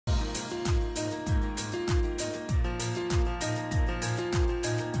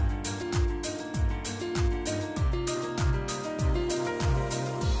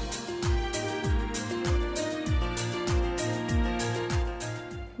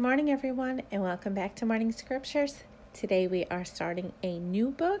morning, everyone, and welcome back to Morning Scriptures. Today we are starting a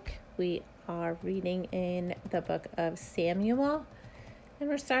new book. We are reading in the book of Samuel, and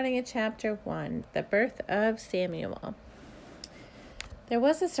we're starting at chapter 1, the birth of Samuel. There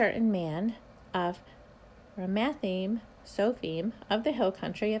was a certain man of Ramathaim Sophim of the hill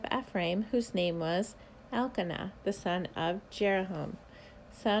country of Ephraim, whose name was Elkanah, the son of Jeroham,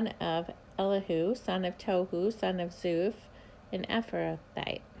 son of Elihu, son of Tohu, son of Zuph, an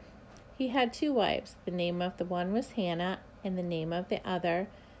Ephrathite. He had 2 wives. The name of the one was Hannah, and the name of the other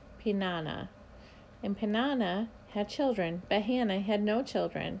Peninnah. And Peninnah had children, but Hannah had no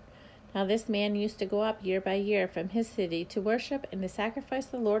children. Now this man used to go up year by year from his city to worship and to sacrifice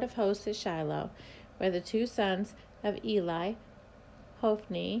the Lord of hosts at Shiloh, where the 2 sons of Eli,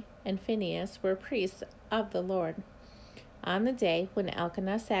 Hophni and Phinehas, were priests of the Lord. On the day when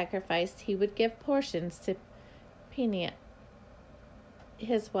Elkanah sacrificed, he would give portions to Peninnah,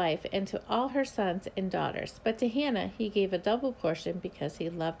 his wife, and to all her sons and daughters. But to Hannah he gave a double portion because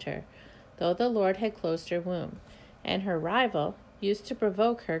he loved her, though the Lord had closed her womb. And her rival used to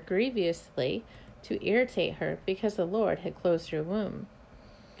provoke her grievously to irritate her because the Lord had closed her womb.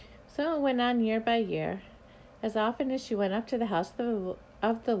 So it went on year by year. As often as she went up to the house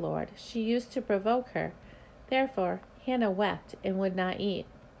of the Lord, she used to provoke her. Therefore Hannah wept and would not eat.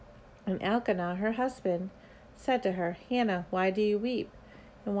 And Elkanah, her husband, said to her, Hannah, why do you weep?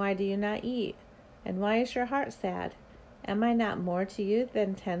 And why do you not eat? And why is your heart sad? Am I not more to you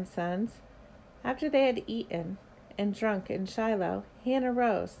than 10 sons? After they had eaten and drunk in Shiloh, Hannah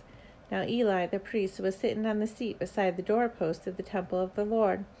rose. Now Eli the priest was sitting on the seat beside the doorpost of the temple of the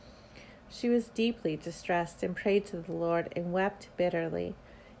Lord. She was deeply distressed and prayed to the Lord and wept bitterly.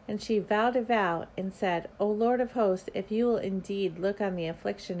 And she vowed a vow and said, O Lord of hosts, if you will indeed look on the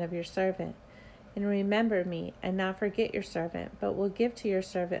affliction of your servant, and remember me, and not forget your servant, but will give to your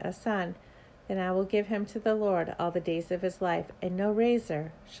servant a son, then I will give him to the Lord all the days of his life, and no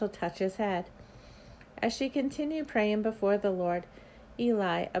razor shall touch his head. As she continued praying before the Lord,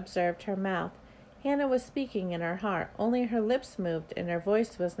 Eli observed her mouth. Hannah was speaking in her heart, only her lips moved, and her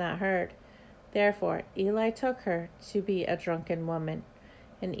voice was not heard. Therefore Eli took her to be a drunken woman.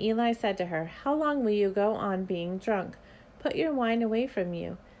 And Eli said to her, How long will you go on being drunk? Put your wine away from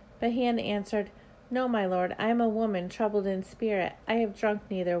you. But Hannah answered, No, my lord, I am a woman troubled in spirit. I have drunk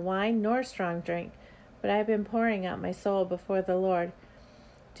neither wine nor strong drink, but I have been pouring out my soul before the Lord.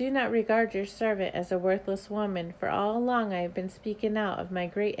 Do not regard your servant as a worthless woman, for all along I have been speaking out of my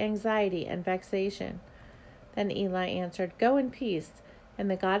great anxiety and vexation. Then Eli answered, Go in peace,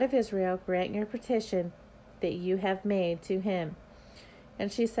 and the God of Israel grant your petition that you have made to him.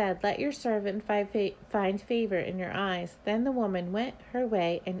 And she said, Let your servant find favor in your eyes. Then the woman went her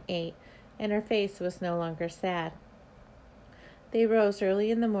way and ate, and her face was no longer sad. They rose early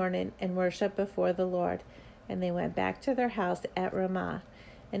in the morning and worshipped before the Lord, and they went back to their house at Ramah.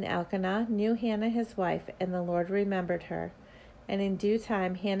 And Elkanah knew Hannah his wife, and the Lord remembered her. And in due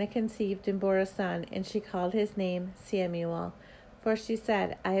time Hannah conceived and bore a son, and she called his name Samuel, for she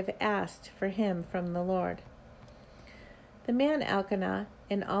said, I have asked for him from the Lord. The man Elkanah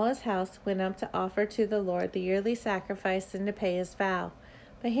and all his house went up to offer to the Lord the yearly sacrifice and to pay his vow.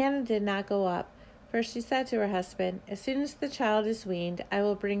 But Hannah did not go up, for she said to her husband, As soon as the child is weaned, I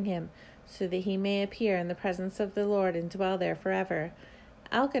will bring him, so that he may appear in the presence of the Lord and dwell there forever.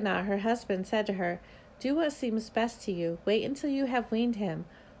 Elkanah, her husband, said to her, Do what seems best to you. Wait until you have weaned him.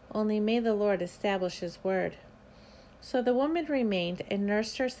 Only may the Lord establish his word. So the woman remained and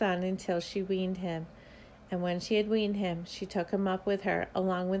nursed her son until she weaned him. And when she had weaned him, she took him up with her,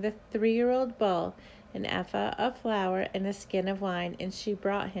 along with a 3-year-old bull, an ephah of flour, and a skin of wine, and she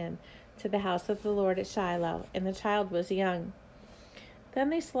brought him to the house of the Lord at Shiloh, and the child was young. Then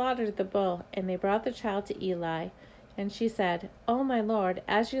they slaughtered the bull, and they brought the child to Eli. And she said, O my lord,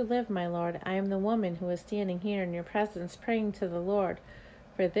 as you live, my lord, I am the woman who is standing here in your presence praying to the Lord.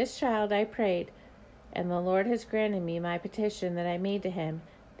 For this child I prayed, and the Lord has granted me my petition that I made to him.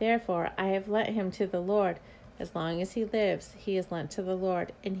 Therefore I have lent him to the Lord. As long as he lives, he is lent to the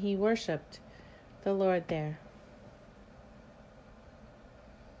Lord, and he worshipped the Lord there.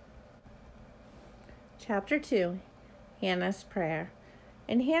 Chapter 2, Hannah's Prayer.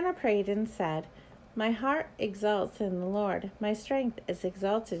 And Hannah prayed and said, My heart exalts in the Lord. My strength is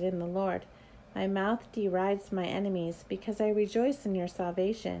exalted in the Lord. My mouth derides my enemies, because I rejoice in your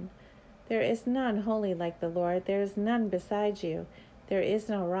salvation. There is none holy like the Lord. There is none beside you. There is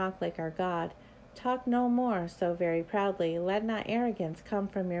no rock like our God. Talk no more so very proudly. Let not arrogance come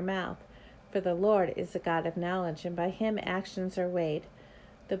from your mouth. For the Lord is a God of knowledge, and by him actions are weighed.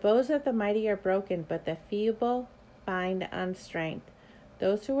 The bows of the mighty are broken, but the feeble find on strength.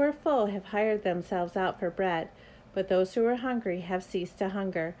 Those who were full have hired themselves out for bread, but those who were hungry have ceased to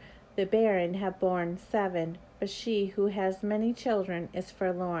hunger. The barren have borne 7, but she who has many children is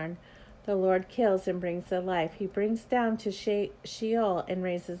forlorn. The Lord kills and brings to life. He brings down to Sheol and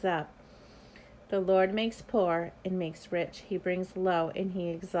raises up. The Lord makes poor and makes rich. He brings low and he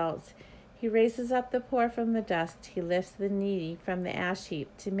exalts. He raises up the poor from the dust. He lifts the needy from the ash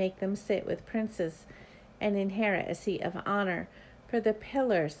heap to make them sit with princes and inherit a seat of honor. For the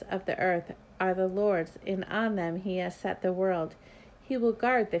pillars of the earth are the Lord's, and on them he has set the world. He will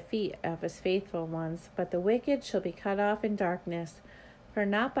guard the feet of his faithful ones, but the wicked shall be cut off in darkness. For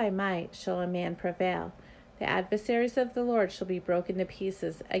not by might shall a man prevail. The adversaries of the Lord shall be broken to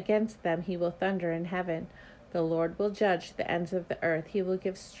pieces. Against them he will thunder in heaven. The Lord will judge the ends of the earth. He will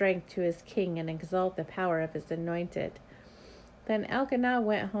give strength to his king and exalt the power of his anointed. Then Elkanah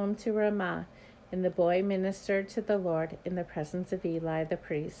went home to Ramah, and the boy ministered to the Lord in the presence of Eli the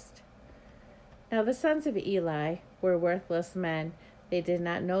priest. Now the sons of Eli were worthless men. They did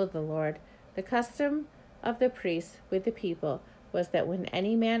not know the Lord. The custom of the priests with the people was that when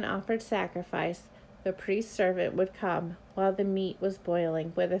any man offered sacrifice, the priest's servant would come while the meat was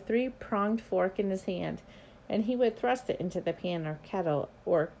boiling with a 3-pronged fork in his hand, and he would thrust it into the pan or kettle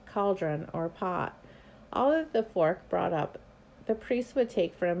or cauldron or pot. All of the fork brought up, the priest would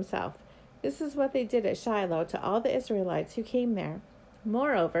take for himself. This is what they did at Shiloh to all the Israelites who came there.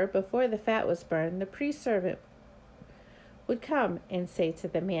 Moreover, before the fat was burned, the priest's servant would come and say to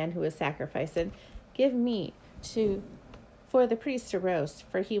the man who was sacrificing, "Give meat for the priest to roast,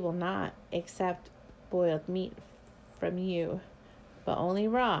 for he will not accept boiled meat from you, but only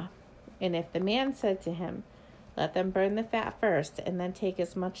raw." And if the man said to him, "Let them burn the fat first, and then take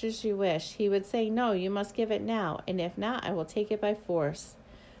as much as you wish," he would say, "No, you must give it now, and if not, I will take it by force."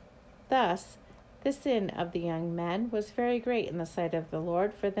 Thus, the sin of the young men was very great in the sight of the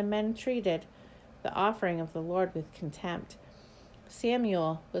Lord, for the men treated the offering of the Lord with contempt.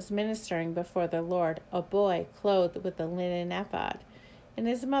 Samuel was ministering before the Lord, a boy clothed with a linen ephod, and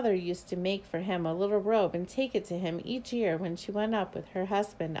his mother used to make for him a little robe and take it to him each year when she went up with her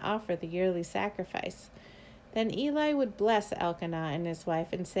husband to offer the yearly sacrifice. Then Eli would bless Elkanah and his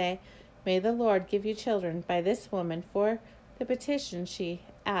wife and say, "May the Lord give you children by this woman for the petition she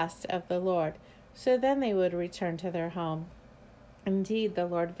asked of the Lord." So then they would return to their home. Indeed, the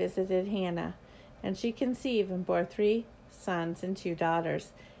Lord visited Hannah, and she conceived and bore 3 sons and 2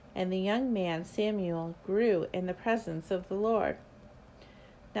 daughters. And the young man Samuel grew in the presence of the Lord.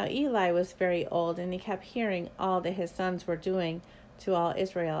 Now Eli was very old, and he kept hearing all that his sons were doing to all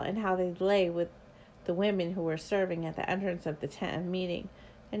Israel, and how they lay with the women who were serving at the entrance of the tent of meeting.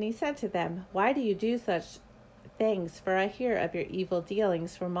 And he said to them, "Why do you do such things? For I hear of your evil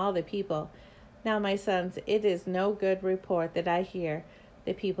dealings from all the people. Now, my sons, it is no good report that I hear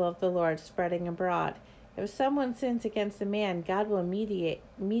the people of the Lord spreading abroad. If someone sins against a man, God will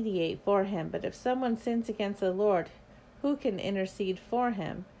mediate for him. But if someone sins against the Lord, who can intercede for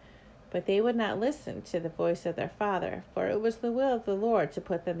him?" But they would not listen to the voice of their father, for it was the will of the Lord to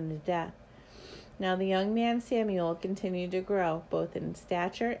put them to death. Now the young man Samuel continued to grow, both in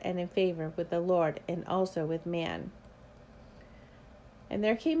stature and in favor with the Lord and also with man. And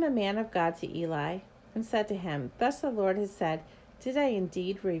there came a man of God to Eli and said to him, "Thus the Lord has said, Did I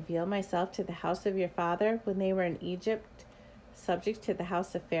indeed reveal myself to the house of your father when they were in Egypt, subject to the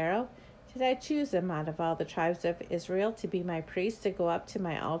house of Pharaoh? Did I choose them out of all the tribes of Israel to be my priests, to go up to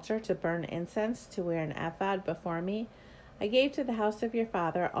my altar, to burn incense, to wear an ephod before me? I gave to the house of your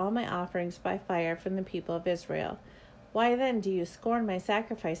father all my offerings by fire from the people of Israel. Why then do you scorn my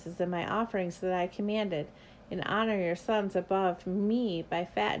sacrifices and my offerings that I commanded, and honor your sons above me by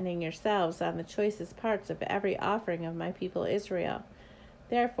fattening yourselves on the choicest parts of every offering of my people Israel?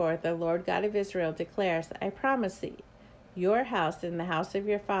 Therefore the Lord God of Israel declares, I promise that your house and the house of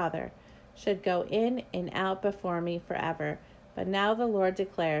your father should go in and out before me forever. But now the Lord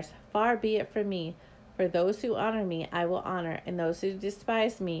declares, Far be it from me, for those who honor me I will honor, and those who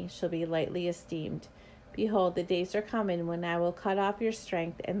despise me shall be lightly esteemed. Behold, the days are coming when I will cut off your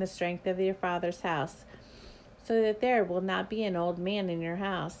strength and the strength of your father's house, so that there will not be an old man in your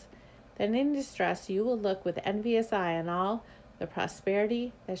house. Then in distress you will look with envious eye on all the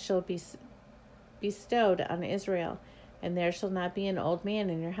prosperity that shall be bestowed on Israel, and there shall not be an old man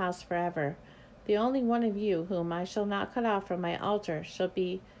in your house forever. The only one of you whom I shall not cut off from my altar shall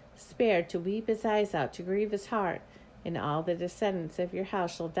be spared to weep his eyes out, to grieve his heart, and all the descendants of your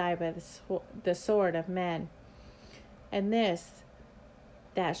house shall die by the sword of men. And this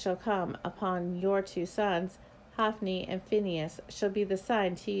that shall come upon your 2 sons, Hophni and Phinehas, shall be the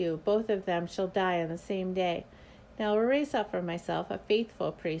sign to you. Both of them shall die on the same day, Now I will raise up for myself a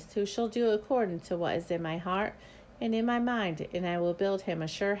faithful priest who shall do according to what is in my heart and in my mind, and I will build him a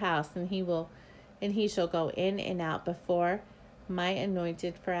sure house, and he shall go in and out before my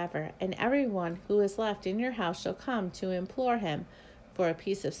anointed forever. And everyone who is left in your house shall come to implore him for a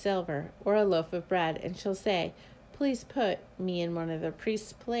piece of silver or a loaf of bread, and shall say, Please put me in one of the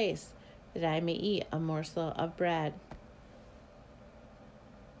priest's place, that I may eat a morsel of bread.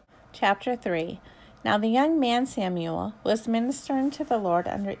 Chapter 3. Now the young man Samuel was ministering to the Lord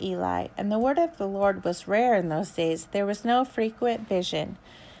under Eli, and the word of the Lord was rare in those days. There was no frequent vision.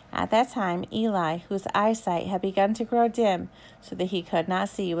 At that time, Eli, whose eyesight had begun to grow dim, so that he could not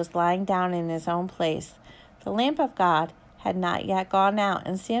see, was lying down in his own place. The lamp of God had not yet gone out,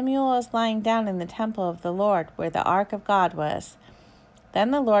 and Samuel was lying down in the temple of the Lord, where the ark of God was.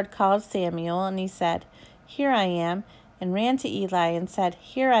 Then the Lord called Samuel, and he said, Here I am, and ran to Eli and said,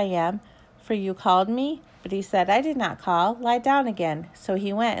 Here I am, for you called me? But he said, I did not call. Lie down again. So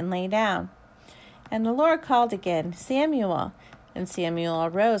he went and lay down. And the Lord called again, Samuel. And Samuel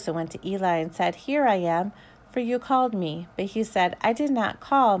arose and went to Eli and said, Here I am, for you called me. But he said, I did not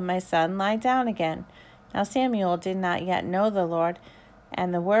call, my son. Lie down again. Now Samuel did not yet know the Lord,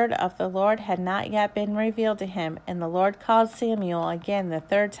 and the word of the Lord had not yet been revealed to him. And the Lord called Samuel again the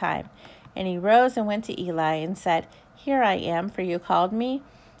third time. And he rose and went to Eli and said, Here I am, for you called me.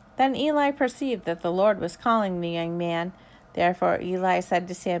 Then Eli perceived that the Lord was calling the young man. Therefore Eli said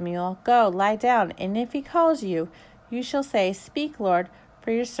to Samuel, Go, lie down, and if he calls you, you shall say, Speak, Lord,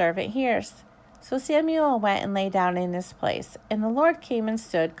 for your servant hears. So Samuel went and lay down in his place. And the Lord came and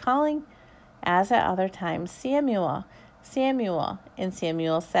stood, calling, as at other times, Samuel, Samuel. And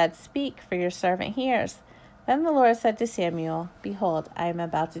Samuel said, Speak, for your servant hears. Then the Lord said to Samuel, Behold, I am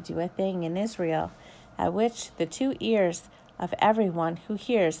about to do a thing in Israel, at which the 2 ears of everyone who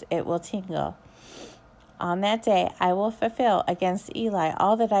hears it will tingle. On that day I will fulfill against Eli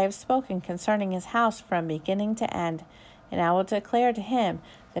all that I have spoken concerning his house from beginning to end, and I will declare to him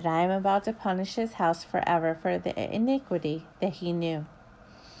that I am about to punish his house forever for the iniquity that he knew.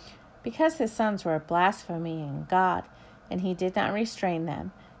 Because his sons were blaspheming God, and he did not restrain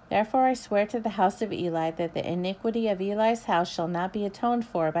them. Therefore I swear to the house of Eli that the iniquity of Eli's house shall not be atoned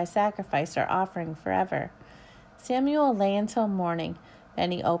for by sacrifice or offering forever. Samuel lay until morning.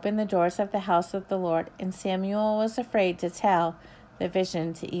 Then he opened the doors of the house of the Lord, and Samuel was afraid to tell the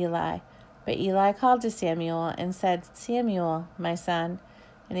vision to Eli. But Eli called to Samuel and said, Samuel, my son.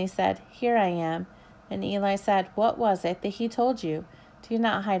 And he said, Here I am. And Eli said, What was it that he told you? Do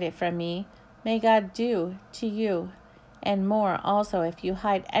not hide it from me. May God do to you, and more also, if you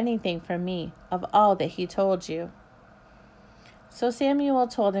hide anything from me of all that he told you. So Samuel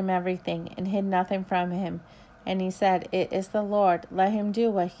told him everything, and hid nothing from him. And he said, It is the Lord. Let him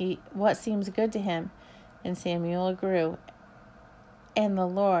do what seems good to him. And Samuel grew, and the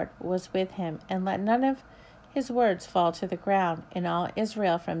Lord was with him, and let none of his words fall to the ground. And all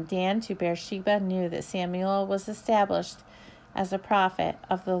Israel from Dan to Beersheba knew that Samuel was established as a prophet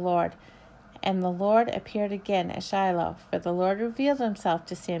of the Lord. And the Lord appeared again at Shiloh, for the Lord revealed himself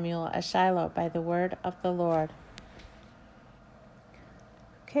to Samuel at Shiloh by the word of the Lord.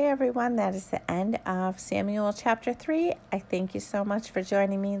 Okay, everyone, that is the end of Samuel chapter 3. I thank you so much for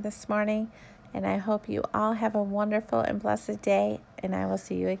joining me this morning, and I hope you all have a wonderful and blessed day, and I will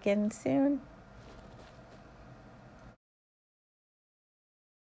see you again soon.